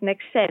θέμα με την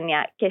εξής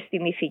έννοια. Και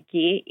στην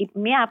ηθική,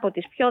 μία από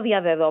τις πιο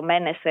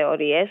διαδεδομένες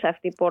θεωρίες,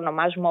 αυτή που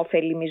ονομάζουμε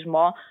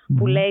ωφελημισμό,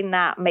 που λέει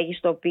να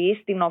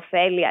μεγιστοποιείς την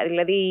ωφέλεια,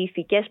 δηλαδή οι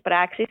ηθικές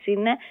πράξεις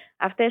είναι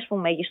αυτές που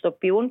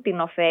μεγιστοποιούν την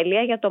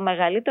ωφέλεια για το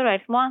μεγαλύτερο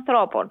αριθμό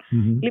ανθρώπων.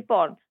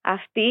 Λοιπόν,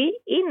 αυτή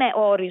είναι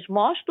ο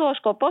ορισμός του, ο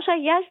σκοπός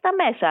αγιάζει τα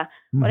μέσα.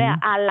 Ωραία,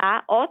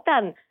 αλλά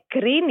όταν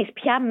κρίνεις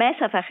ποια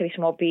μέσα θα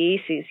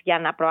χρησιμοποιήσεις για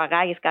να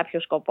προαγάγεις κάποιο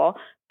σκοπό,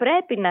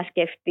 πρέπει να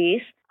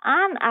σκεφτείς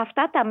αν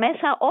αυτά τα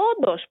μέσα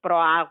όντως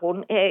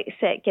προάγουν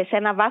και σε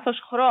ένα βάθος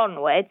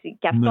χρόνου, έτσι,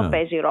 και αυτό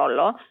παίζει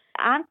ρόλο,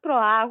 αν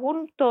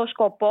προάγουν το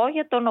σκοπό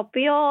για τον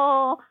οποίο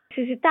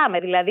συζητάμε,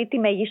 δηλαδή τη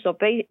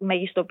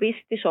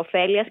μεγιστοποίηση της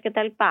ωφέλειας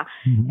κτλ.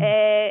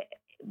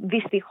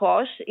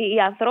 Δυστυχώς η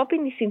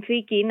ανθρώπινη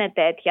συνθήκη είναι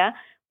τέτοια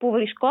που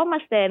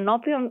βρισκόμαστε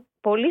ενώπιον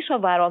πολύ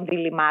σοβαρών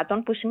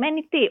διλημμάτων, που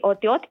σημαίνει τι?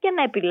 Ότι ό,τι και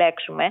να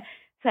επιλέξουμε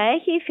θα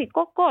έχει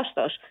ηθικό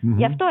κόστος.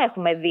 Γι' αυτό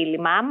έχουμε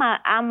δίλημμα.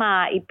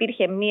 Άμα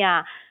υπήρχε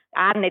μία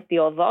άνετη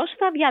οδός,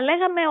 θα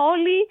διαλέγαμε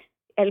όλοι,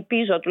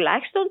 ελπίζω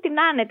τουλάχιστον, την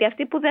άνετη,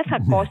 αυτή που δεν θα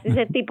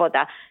κόστιζε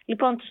τίποτα.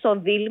 Λοιπόν, στο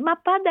δίλημμα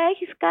πάντα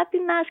έχεις κάτι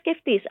να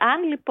σκεφτείς.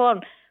 Αν λοιπόν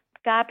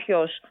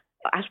κάποιος,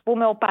 ας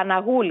πούμε ο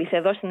Παναγούλης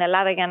εδώ στην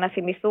Ελλάδα, για να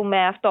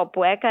θυμηθούμε αυτό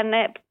που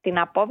έκανε, την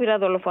απόπειρα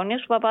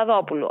δολοφονίας του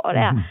Παπαδόπουλου.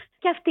 Ωραία.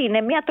 Και αυτή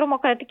είναι μια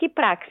τρομοκρατική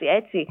πράξη,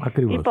 έτσι.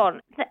 Ακριβώς.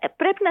 Λοιπόν,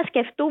 πρέπει να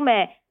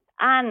σκεφτούμε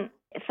αν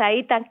θα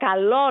ήταν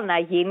καλό να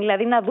γίνει,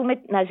 δηλαδή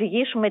να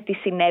ζυγίσουμε τις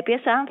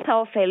συνέπειες, αν θα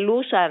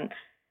ωφελούσαν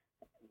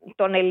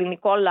τον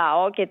ελληνικό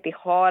λαό και τη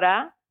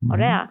χώρα.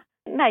 Ωραία.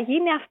 Να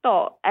γίνει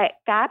αυτό.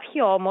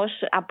 Κάποιοι όμως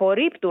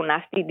απορρίπτουν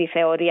αυτή τη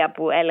θεωρία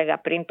που έλεγα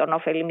πριν, τον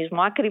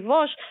ωφελημισμό,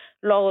 ακριβώς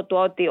λόγω του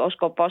ότι ο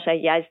σκοπός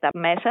αγιάζει τα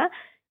μέσα,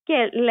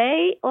 και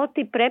λέει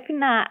ότι πρέπει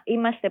να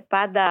είμαστε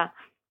πάντα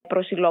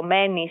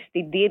προσιλωμένοι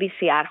στην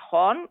τήρηση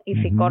αρχών,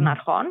 ηθικών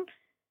αρχών,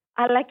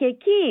 αλλά και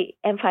εκεί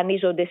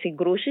εμφανίζονται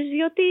συγκρούσεις,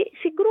 διότι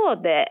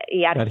συγκρούονται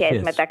οι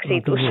αρχές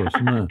μεταξύ τους.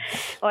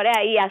 Ωραία,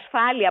 η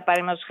ασφάλεια,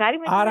 παραδείγματος χάρη,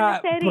 με την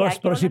ελευθερία. Άρα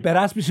προς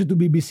υπεράσπιση του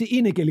BBC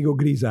είναι και λίγο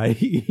γκρίζα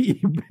η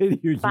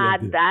περιοχή.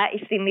 Πάντα,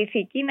 στην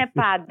ηθική είναι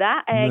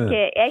πάντα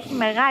και έχει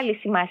μεγάλη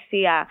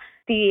σημασία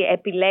τι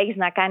επιλέγεις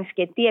να κάνεις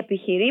και τι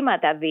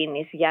επιχειρήματα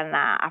δίνεις για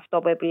αυτό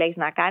που επιλέγεις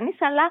να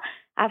κάνεις, αλλά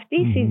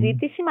αυτή η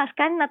συζήτηση μας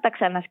κάνει να τα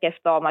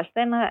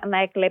ξανασκεφτόμαστε, να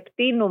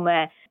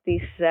εκλεπτύνουμε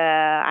τις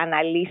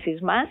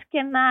αναλύσεις μας και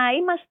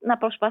να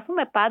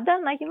προσπαθούμε πάντα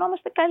να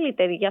γινόμαστε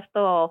καλύτεροι. Γι'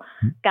 αυτό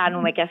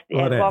κάνουμε και αυτή.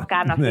 Εγώ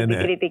κάνω αυτή την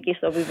κριτική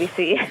στο BBC.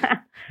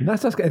 Να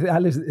σας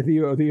άλλες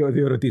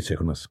δύο ερωτήσεις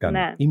έχω να σας κάνω.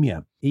 Ναι. Η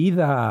μία.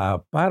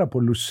 Είδα πάρα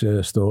πολλούς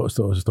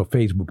στο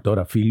Facebook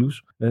τώρα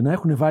φίλους να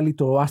έχουν βάλει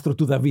το άστρο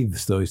του Δαβίδ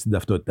στην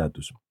ταυτότητά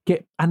τους.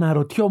 Και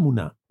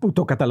αναρωτιόμουν, που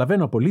το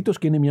καταλαβαίνω απολύτως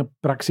και είναι μια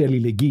πράξη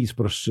αλληλεγγύης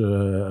προς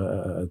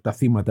τα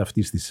θύματα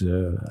αυτής της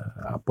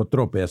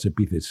αποτρόπαιας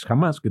επίθεσης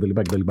Χαμάς κτλ.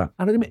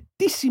 Αναρωτιέμαι,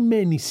 τι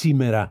σημαίνει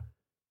σήμερα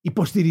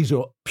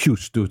υποστηρίζω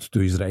ποιους,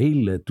 του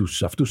Ισραήλ,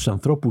 αυτούς τους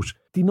ανθρώπους,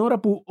 την ώρα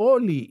που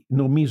όλοι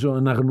νομίζω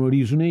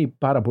αναγνωρίζουν, οι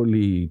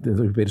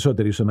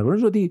περισσότεροι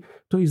αναγνωρίζουν ότι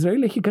το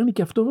Ισραήλ έχει κάνει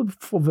και αυτό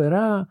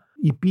φοβερά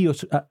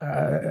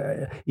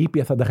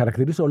ήπια θα τα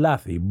χαρακτηρίσω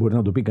λάθη. Μπορεί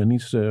να το πει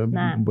κανείς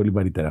πολύ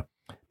βαρύτερα.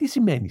 Τι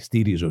σημαίνει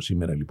στηρίζω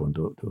σήμερα λοιπόν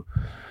το...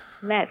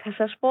 Ναι, θα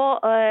σας πω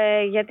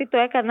γιατί το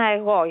έκανα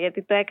εγώ,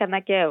 γιατί το έκανα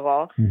και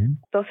εγώ.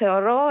 Το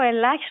θεωρώ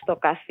ελάχιστο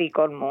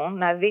καθήκον μου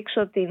να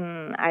δείξω την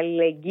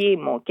αλληλεγγύη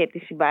μου και τη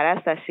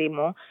συμπαράστασή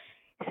μου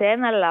σε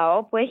ένα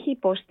λαό που έχει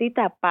υποστεί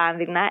τα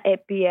πάνδυνα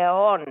επί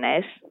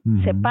αιώνες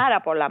σε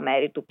πάρα πολλά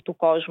μέρη του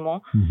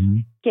κόσμου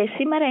και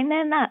σήμερα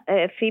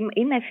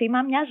είναι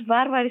θύμα μιας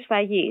βάρβαρης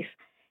σφαγής.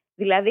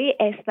 Δηλαδή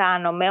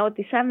αισθάνομαι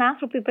ότι σαν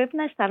άνθρωποι πρέπει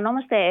να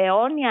αισθανόμαστε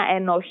αιώνια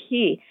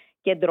ενοχή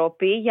και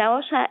ντροπή για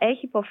όσα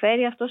έχει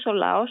υποφέρει αυτός ο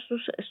λαός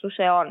στους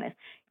αιώνες.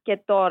 Και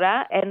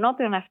τώρα,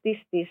 ενώπιον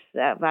αυτής της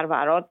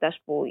βαρβαρότητας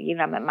που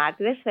γίναμε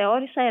μάρτυρες,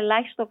 θεώρησα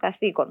ελάχιστο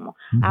καθήκον μου.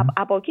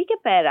 Από εκεί και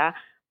πέρα,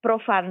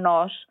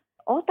 προφανώς,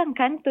 όταν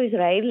κάνει το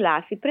Ισραήλ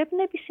λάθη, πρέπει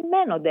να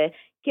επισημαίνονται.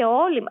 Και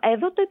όλοι,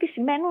 εδώ το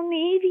επισημαίνουν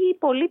οι ίδιοι οι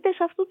πολίτες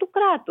αυτού του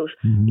κράτους.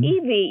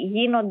 Ήδη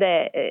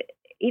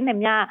είναι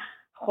μια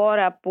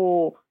χώρα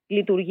που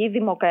λειτουργεί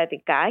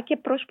δημοκρατικά και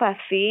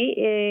προσπαθεί...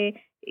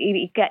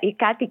 Οι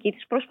κάτοικοι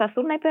της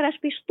προσπαθούν να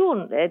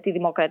υπερασπιστούν τη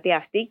δημοκρατία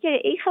αυτή και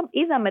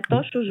είδαμε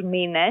τόσους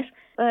μήνες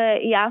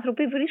οι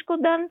άνθρωποι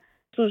βρίσκονταν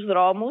στους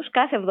δρόμους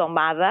κάθε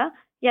εβδομάδα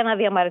για να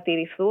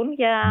διαμαρτυρηθούν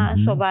για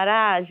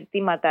σοβαρά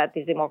ζητήματα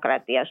της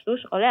δημοκρατίας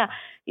τους. Ωραία.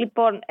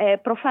 Λοιπόν,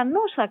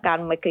 προφανώς θα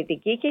κάνουμε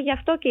κριτική και γι'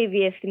 αυτό και οι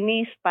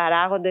διεθνείς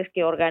παράγοντες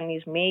και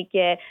οργανισμοί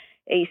και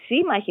οι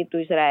σύμμαχοι του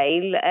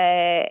Ισραήλ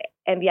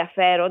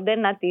ενδιαφέρονται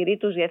να τηρεί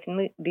τους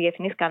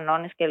διεθνείς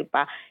κανόνες κλπ.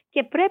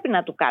 Και πρέπει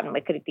να του κάνουμε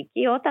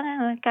κριτική όταν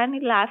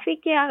κάνει λάθη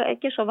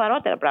και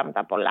σοβαρότερα πράγματα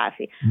από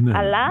λάθη. Ναι,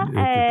 αλλά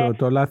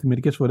το λάθη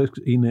μερικές φορές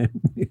είναι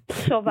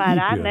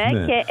σοβαρά, ήπιος,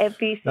 ναι. Και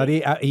επίσης...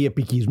 Δηλαδή οι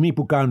επικισμοί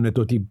που κάνουν,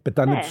 το ότι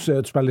πετάνε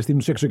τους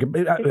Παλαιστίνους έξω και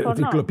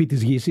την κλοπή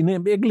της γης,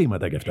 είναι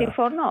εγκλήματα κι αυτά.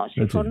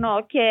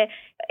 Συμφωνώ. Και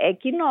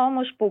εκείνο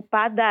όμως που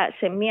πάντα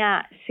σε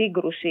μια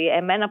σύγκρουση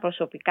εμένα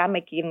προσωπικά με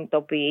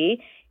κινητοποιεί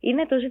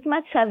είναι το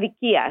ζήτημα της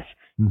αδικίας.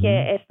 Και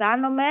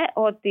αισθάνομαι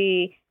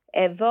ότι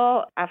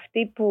εδώ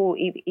αυτοί που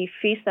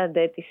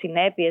υφίστανται τις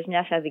συνέπειες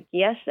μιας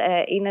αδικίας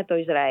είναι το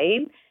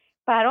Ισραήλ,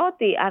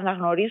 παρότι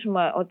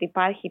αναγνωρίζουμε ότι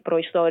υπάρχει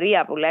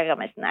προϊστορία που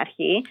λέγαμε στην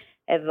αρχή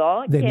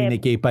εδώ. Δεν είναι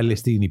και οι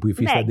Παλαιστίνοι που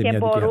υφίστανται μια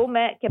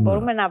αδικία. Και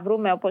μπορούμε να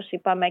βρούμε, όπως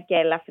είπαμε, και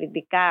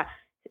ελαφρυντικά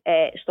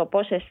στο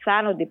πώς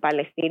αισθάνονται οι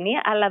Παλαιστίνοι,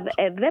 αλλά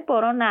δεν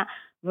μπορώ να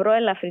βρω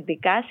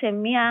ελαφρυντικά σε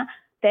μια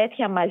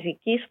τέτοια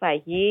μαζική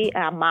σφαγή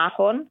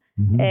αμάχων,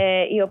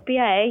 η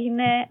οποία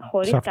έγινε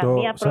χωρίς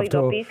καμία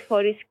προειδοποίηση,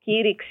 χωρίς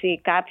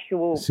κήρυξη κάποιου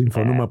πολέμου.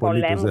 Συμφωνούμε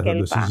απολύτως, δεν θα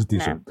το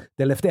συζητήσω. Ναι.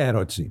 Τελευταία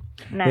ερώτηση.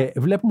 Ναι.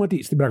 Βλέπουμε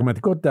ότι στην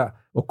πραγματικότητα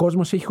ο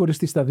κόσμος έχει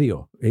χωριστεί στα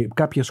δύο.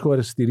 Κάποιες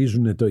χώρες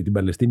στηρίζουν την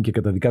Παλαιστίνη και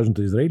καταδικάζουν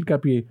το Ισραήλ,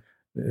 κάποιοι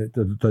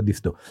το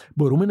αντίθετο.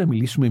 Μπορούμε να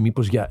μιλήσουμε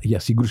μήπως για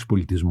σύγκρουση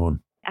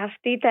πολιτισμών?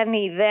 Αυτή ήταν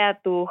η ιδέα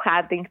του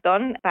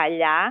Χάντινγκτον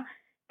παλιά.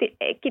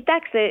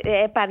 Κοιτάξτε,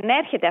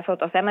 επανέρχεται αυτό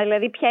το θέμα,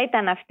 δηλαδή ποια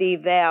ήταν αυτή η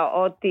ιδέα,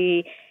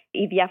 ότι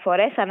οι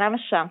διαφορές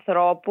ανάμεσα στους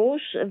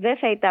ανθρώπους δεν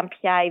θα ήταν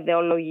πια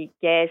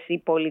ιδεολογικές ή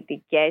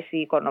πολιτικές ή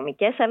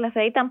οικονομικές, αλλά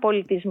θα ήταν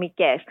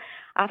πολιτισμικές.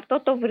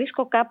 Αυτό το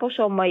βρίσκω κάπως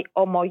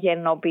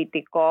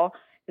ομογενοποιητικό,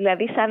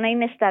 δηλαδή σαν να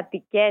είναι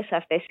στατικές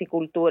αυτές οι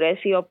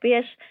κουλτούρες, οι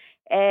οποίες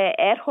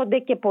έρχονται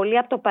και πολύ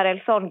από το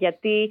παρελθόν,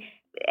 γιατί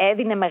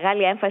έδινε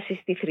μεγάλη έμφαση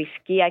στη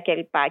θρησκεία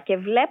κλπ. Και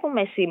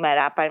βλέπουμε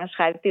σήμερα, παραδείγματος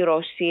χάρη, τη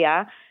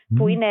Ρωσία,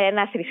 που είναι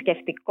ένα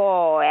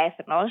θρησκευτικό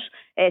έθνος,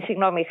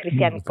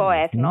 χριστιανικό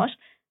έθνος,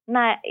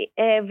 να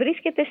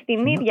βρίσκεται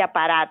στην ίδια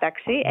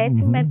παράταξη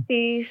έτσι,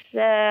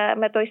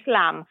 με το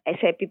Ισλάμ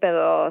σε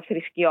επίπεδο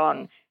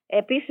θρησκειών.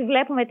 Επίσης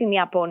βλέπουμε την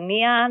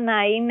Ιαπωνία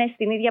να είναι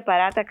στην ίδια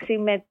παράταξη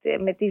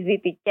με τις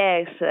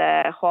δυτικές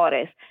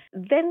χώρες.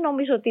 Δεν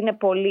νομίζω ότι είναι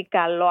πολύ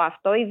καλό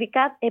αυτό,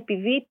 ειδικά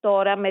επειδή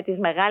τώρα με τις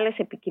μεγάλες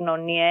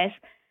επικοινωνίες,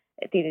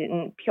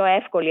 την πιο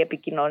εύκολη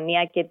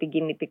επικοινωνία και την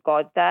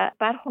κινητικότητα,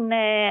 υπάρχουν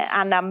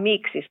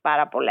αναμίξεις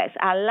πάρα πολλές.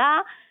 Αλλά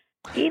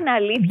είναι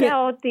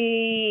αλήθεια ότι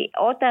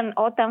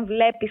όταν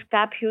βλέπεις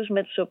κάποιους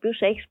με τους οποίους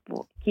έχεις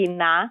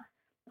κοινά,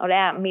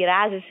 ωραία,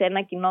 μοιράζεσαι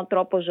ένα κοινό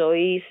τρόπο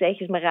ζωής,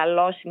 έχεις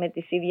μεγαλώσει με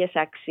τις ίδιες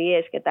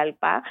αξίες κτλ.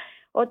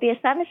 ότι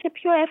αισθάνεσαι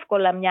πιο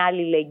εύκολα μια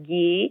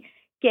αλληλεγγύη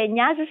και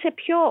νοιάζεσαι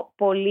πιο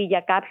πολύ για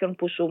κάποιον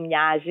που σου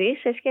μοιάζει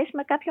σε σχέση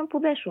με κάποιον που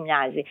δεν σου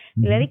μοιάζει.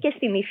 Δηλαδή και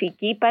στην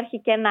ηθική υπάρχει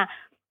και ένα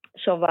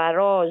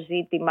σοβαρό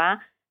ζήτημα,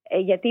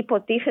 γιατί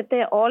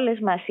υποτίθεται όλες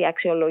μας οι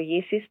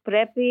αξιολογήσεις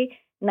πρέπει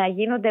να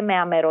γίνονται με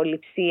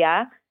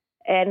αμεροληψία,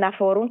 να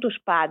αφορούν τους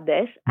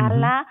πάντες,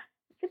 αλλά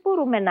δεν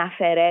μπορούμε να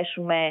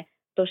αφαιρέσουμε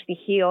το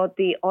στοιχείο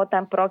ότι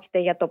όταν πρόκειται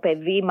για το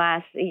παιδί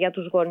μας ή για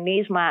τους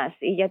γονείς μας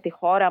ή για τη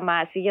χώρα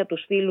μας ή για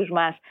τους φίλους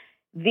μας,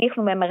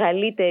 δείχνουμε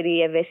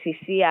μεγαλύτερη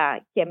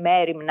ευαισθησία και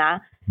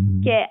μέριμνα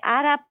και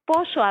άρα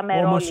πόσο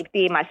αμερόληπτοι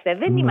είμαστε.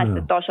 Δεν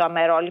είμαστε τόσο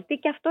αμερόληπτοι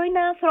και αυτό είναι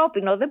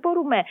ανθρώπινο. Δεν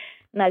μπορούμε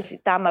να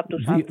ζητάμε από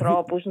τους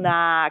ανθρώπους να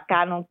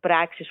κάνουν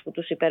πράξεις που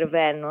τους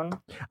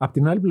υπερβαίνουν. Απ'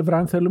 την άλλη πλευρά,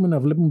 αν θέλουμε να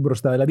βλέπουμε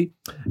μπροστά, δηλαδή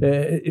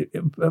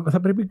θα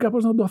πρέπει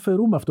κάπως να το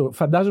αφαιρούμε αυτό.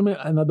 Φαντάζομαι,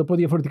 να το πω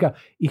διαφορετικά,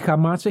 η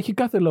Χαμάς έχει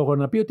κάθε λόγο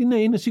να πει ότι ναι,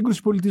 είναι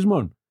σύγκρουση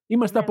πολιτισμών.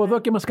 Είμαστε από εδώ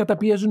και μας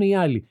καταπιέζουν οι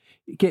άλλοι.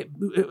 Και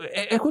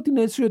έχω την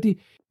αίσθηση ότι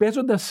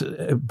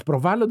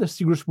προβάλλοντας τη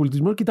σύγκρουση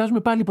πολιτισμών, κοιτάζουμε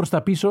πάλι προς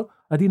τα πίσω,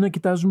 αντί να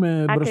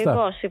κοιτάζουμε μπροστά.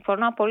 Ακριβώς,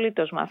 συμφωνώ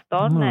απολύτως με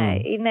αυτό. Ναι,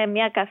 είναι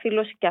μια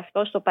καθήλωση και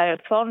αυτό στο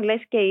παρελθόν,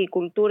 λες και οι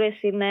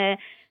κουλτούρες είναι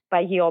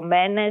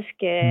παγιωμένες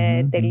και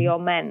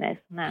τελειωμένες.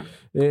 Ναι.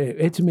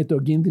 Έτσι, με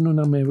τον κίνδυνο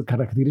να με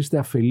χαρακτηρίσετε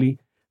αφελή,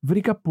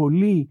 βρήκα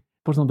πολύ,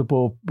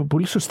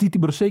 πολύ σωστή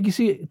την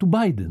προσέγγιση του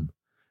Biden,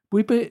 που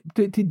είπε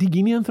την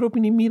κοινή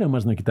ανθρώπινη μοίρα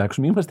μας να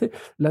κοιτάξουμε. Είμαστε,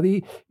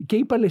 δηλαδή, και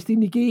οι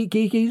Παλαιστίνοι και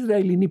οι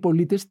Ισραηλινοί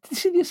πολίτες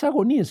τις ίδιες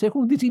αγωνίες,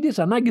 έχουν τις ίδιες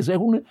ανάγκες,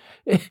 έχουν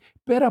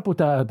πέρα από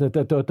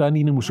το αν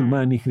είναι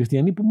μουσουλμάνοι ή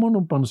χριστιανοί, που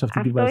μόνο πάνω σε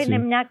αυτή τη βάση. Αυτό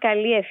είναι μια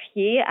καλή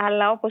ευχή,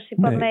 αλλά όπως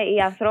είπαμε, η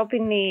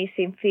ανθρώπινη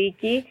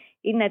συνθήκη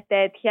είναι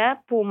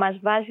τέτοια που μας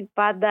βάζει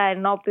πάντα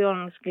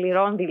ενώπιον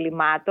σκληρών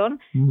διλημμάτων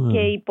και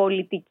η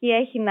πολιτική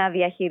έχει να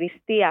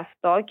διαχειριστεί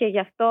αυτό, και γι'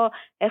 αυτό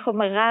έχω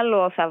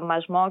μεγάλο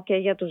θαυμασμό και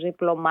για τους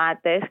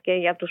διπλωμάτες και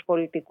για τους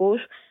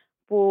πολιτικούς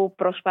που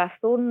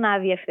προσπαθούν να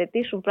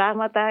διευθετήσουν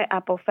πράγματα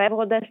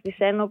αποφεύγοντας τις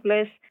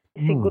ένοπλες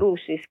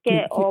συγκρούσεις. Και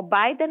ο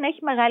Biden έχει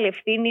μεγάλη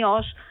ευθύνη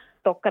ως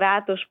το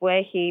κράτος που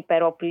έχει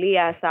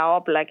υπεροπλία στα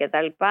όπλα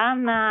κτλ.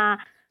 Να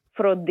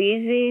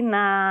φροντίζει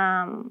να...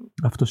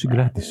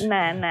 Αυτοσυγκράτηση.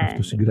 Ναι.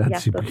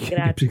 Αυτοσυγκράτηση που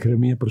έχει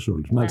ψυχραιμία προς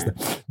όλους. Μάλιστα.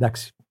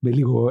 Εντάξει, με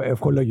λίγο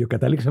ευχολόγιο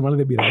καταλήξαμε, αλλά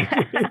δεν πειράζει.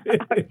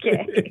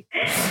 Okay.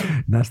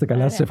 Να είστε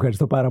καλά, σας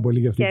ευχαριστώ πάρα πολύ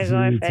για αυτή τη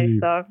συζήτηση. Και εγώ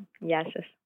ευχαριστώ. Γεια σας.